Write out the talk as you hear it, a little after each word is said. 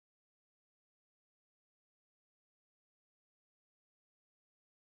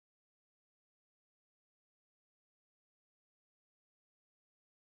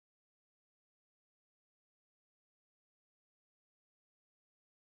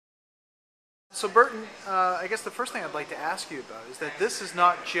So Burton, I guess the first thing I'd like to ask you about is that this is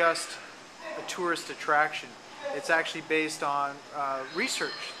not just a tourist attraction. It's actually based on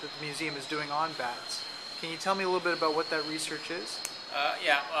research that the museum is doing on bats. Can you tell me a little bit about what that research is?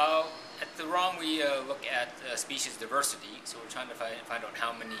 At the ROM we look at species diversity, so we're trying to find out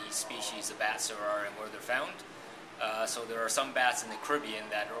how many species of bats there are and where they're found. So there are some bats in the Caribbean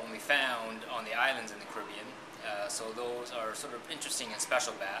that are only found on the islands in the Caribbean, so those are sort of interesting and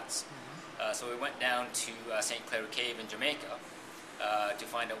special bats. So we went down to St. Clair Cave in Jamaica to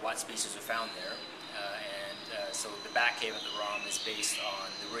find out what species are found there. So the bat cave at the ROM is based on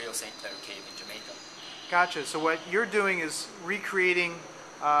the real St. Clair Cave in Jamaica. Gotcha. So what you're doing is recreating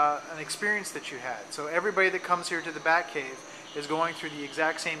an experience that you had. So everybody that comes here to the bat cave is going through the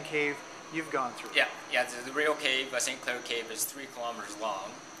exact same cave you've gone through. Yeah. The real cave, St. Clair Cave, is 3 kilometers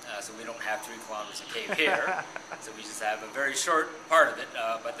long. So we don't have 3 kilometers of cave here. So we just have a very short part of it.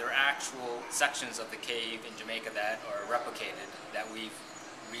 But there are actual sections of the cave in Jamaica that are replicated that we've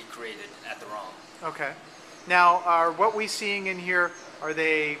recreated at the ROM. Okay. Now, are what we're seeing in here, are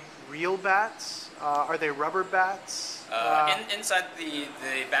they real bats? Are they rubber bats? Inside the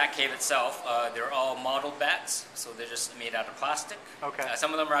bat cave itself, they're all modeled bats, so they're just made out of plastic. Okay.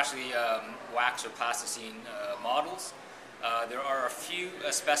 Some of them are actually wax or plasticine models. There are a few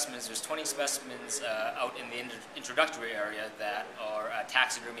specimens, there's 20 specimens out in the introductory area that are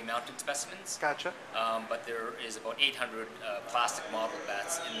taxidermy mounted specimens. Gotcha. But there is about 800 plastic model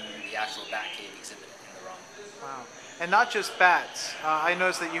bats in the actual bat cave exhibit in the ROM. Wow. And not just bats. I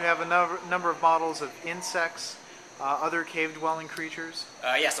noticed that you have a number of models of insects, other cave-dwelling creatures.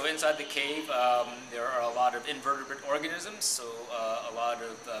 So inside the cave there are a lot of invertebrate organisms, so a lot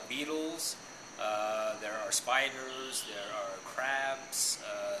of beetles, there are spiders, there are crabs,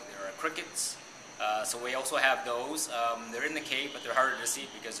 there are crickets. So we also have those. They're in the cave, but they're harder to see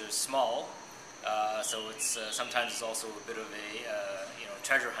because they're small. So it's sometimes it's also a bit of a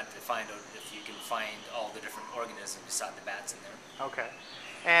treasure hunt to find out if you can find all the different organisms beside the bats in there. Okay.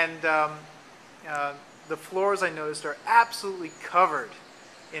 And the floors, I noticed, are absolutely covered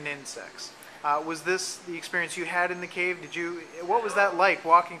in insects. Was this the experience you had in the cave? What was that like,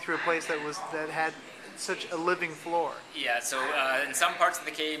 walking through a place that had such a living floor? Yeah, so in some parts of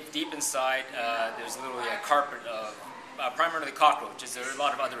the cave, deep inside, there's literally a carpet of primarily cockroaches. There are a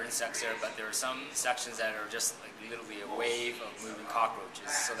lot of other insects there, but there are some sections that are just like literally a wave of moving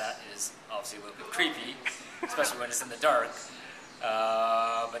cockroaches. So that is obviously a little bit creepy, especially when it's in the dark.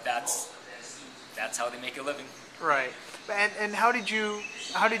 But that's how they make a living. Right. And how did you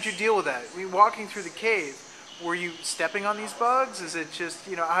deal with that? I mean, walking through the cave, were you stepping on these bugs? Is it just,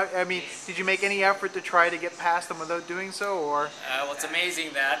 I mean, did you make any effort to try to get past them without doing so, or? Well, it's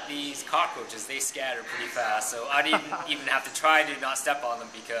amazing that these cockroaches, they scatter pretty fast, so I didn't even have to try to not step on them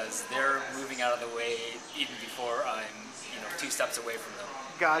because they're moving out of the way even before I'm, 2 steps away from them.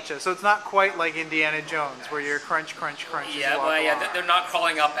 Gotcha. So it's not quite like Indiana Jones, where you're crunch, crunch, crunch. They're not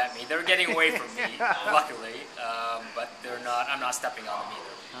crawling up at me. They're getting away from me, luckily, but I'm not stepping on them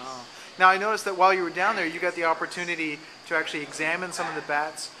either. Oh. Now, I noticed that while you were down there, you got the opportunity to actually examine some of the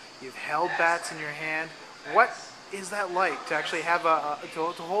bats. You've held bats in your hand. What is that like, to actually have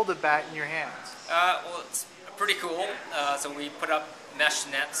to hold a bat in your hands? Well, it's pretty cool. So we put up mesh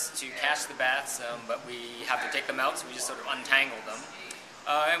nets to catch the bats, but we have to take them out, so we just sort of untangle them.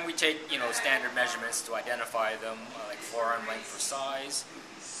 And we take, standard measurements to identify them, like forearm length or size.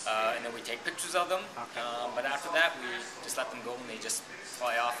 And then we take pictures of them. Okay. But after that, we just let them go and they just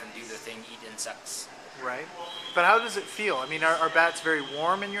fly off and do their thing, eat insects. Right. But how does it feel? I mean, are bats very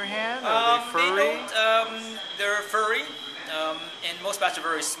warm in your hand? Are they furry? They're furry. And most bats are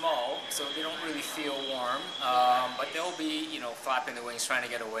very small, so they don't really feel warm. But they'll be, flapping their wings trying to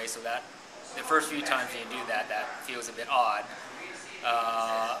get away, so that the first few times you do that feels a bit odd.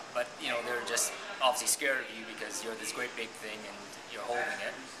 But they're just obviously scared of you because you're this great big thing and you're holding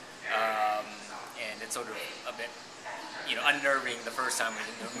it, and it's sort of a bit unnerving the first time when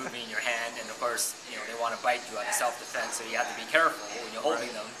they're moving in your hand, and of course they want to bite you out of self-defense, so you have to be careful when you're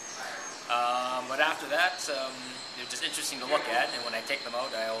holding them. But after that, they're just interesting to look at, and when I take them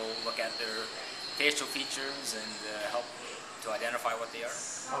out, I'll look at their facial features and help to identify what they are.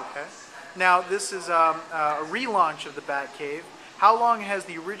 Okay. Now this is a relaunch of the Bat Cave. How long has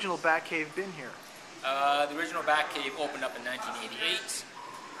the original Bat Cave been here? The original Bat Cave opened up in 1988,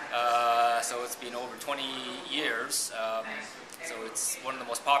 so it's been over 20 years. So it's one of the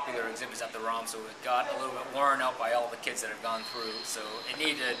most popular exhibits at the ROM, so it got a little bit worn out by all the kids that have gone through, so it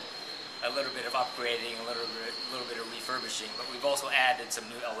needed a little bit of upgrading, a little bit of refurbishing, but we've also added some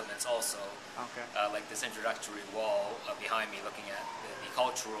new elements also, like this introductory wall behind me looking at the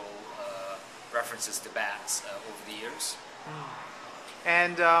cultural references to bats over the years.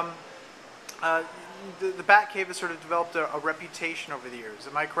 And the bat cave has sort of developed a reputation over the years.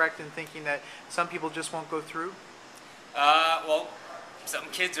 Am I correct in thinking that some people just won't go through? Well, some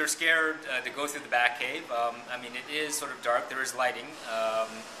kids are scared to go through the bat cave. I mean, it is sort of dark. There is lighting,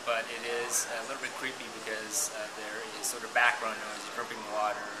 but it is a little bit creepy because there is sort of background noise, dripping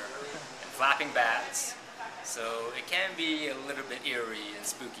water, and flapping bats. So it can be a little bit eerie and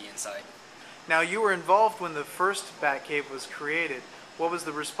spooky inside. Now, you were involved when the first bat cave was created. What was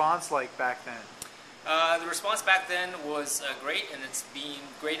the response like back then? The response back then was great, and it's been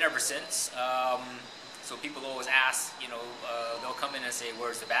great ever since. So people always ask, they'll come in and say,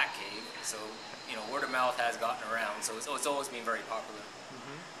 "Where's the bat cave?" So, word of mouth has gotten around. So it's always been very popular.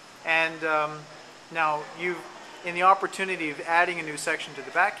 Mm-hmm. And now, in the opportunity of adding a new section to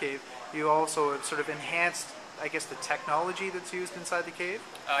the bat cave, you also have sort of enhanced, I guess, the technology that's used inside the cave?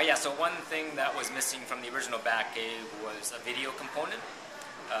 Yeah, so one thing that was missing from the original bat cave was a video component.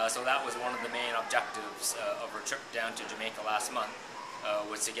 So that was one of the main objectives of our trip down to Jamaica last month,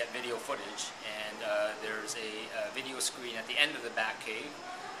 was to get video footage. And there's a video screen at the end of the bat cave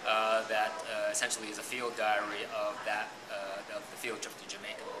that essentially is a field diary of the field trip to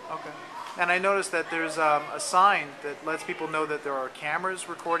Jamaica. Okay. And I noticed that there's a sign that lets people know that there are cameras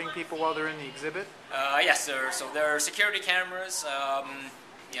recording people while they're in the exhibit. Yes, so there are security cameras.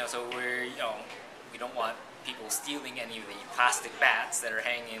 So we don't want people stealing any of the plastic bats that are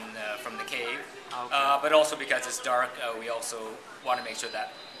hanging from the cave. Okay. But also because it's dark, we also want to make sure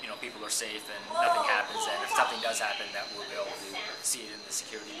that people are safe and nothing happens. And if something does happen, that we'll be able to see it in the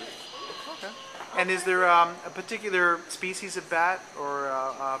security booth. Okay. And is there a particular species of bat or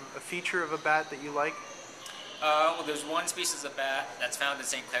a feature of a bat that you like? Well, there's one species of bat that's found in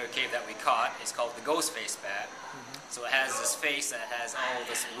St. Clair Cave that we caught. It's called the ghost face bat. Mm-hmm. So it has this face that has all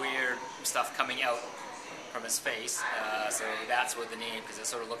this weird stuff coming out from his face. So that's what the name, because it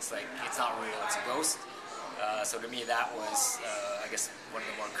sort of looks like it's not real, it's a ghost. So to me that was, I guess, one of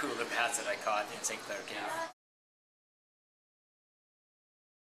the more cooler bats that I caught in St. Clair Cave.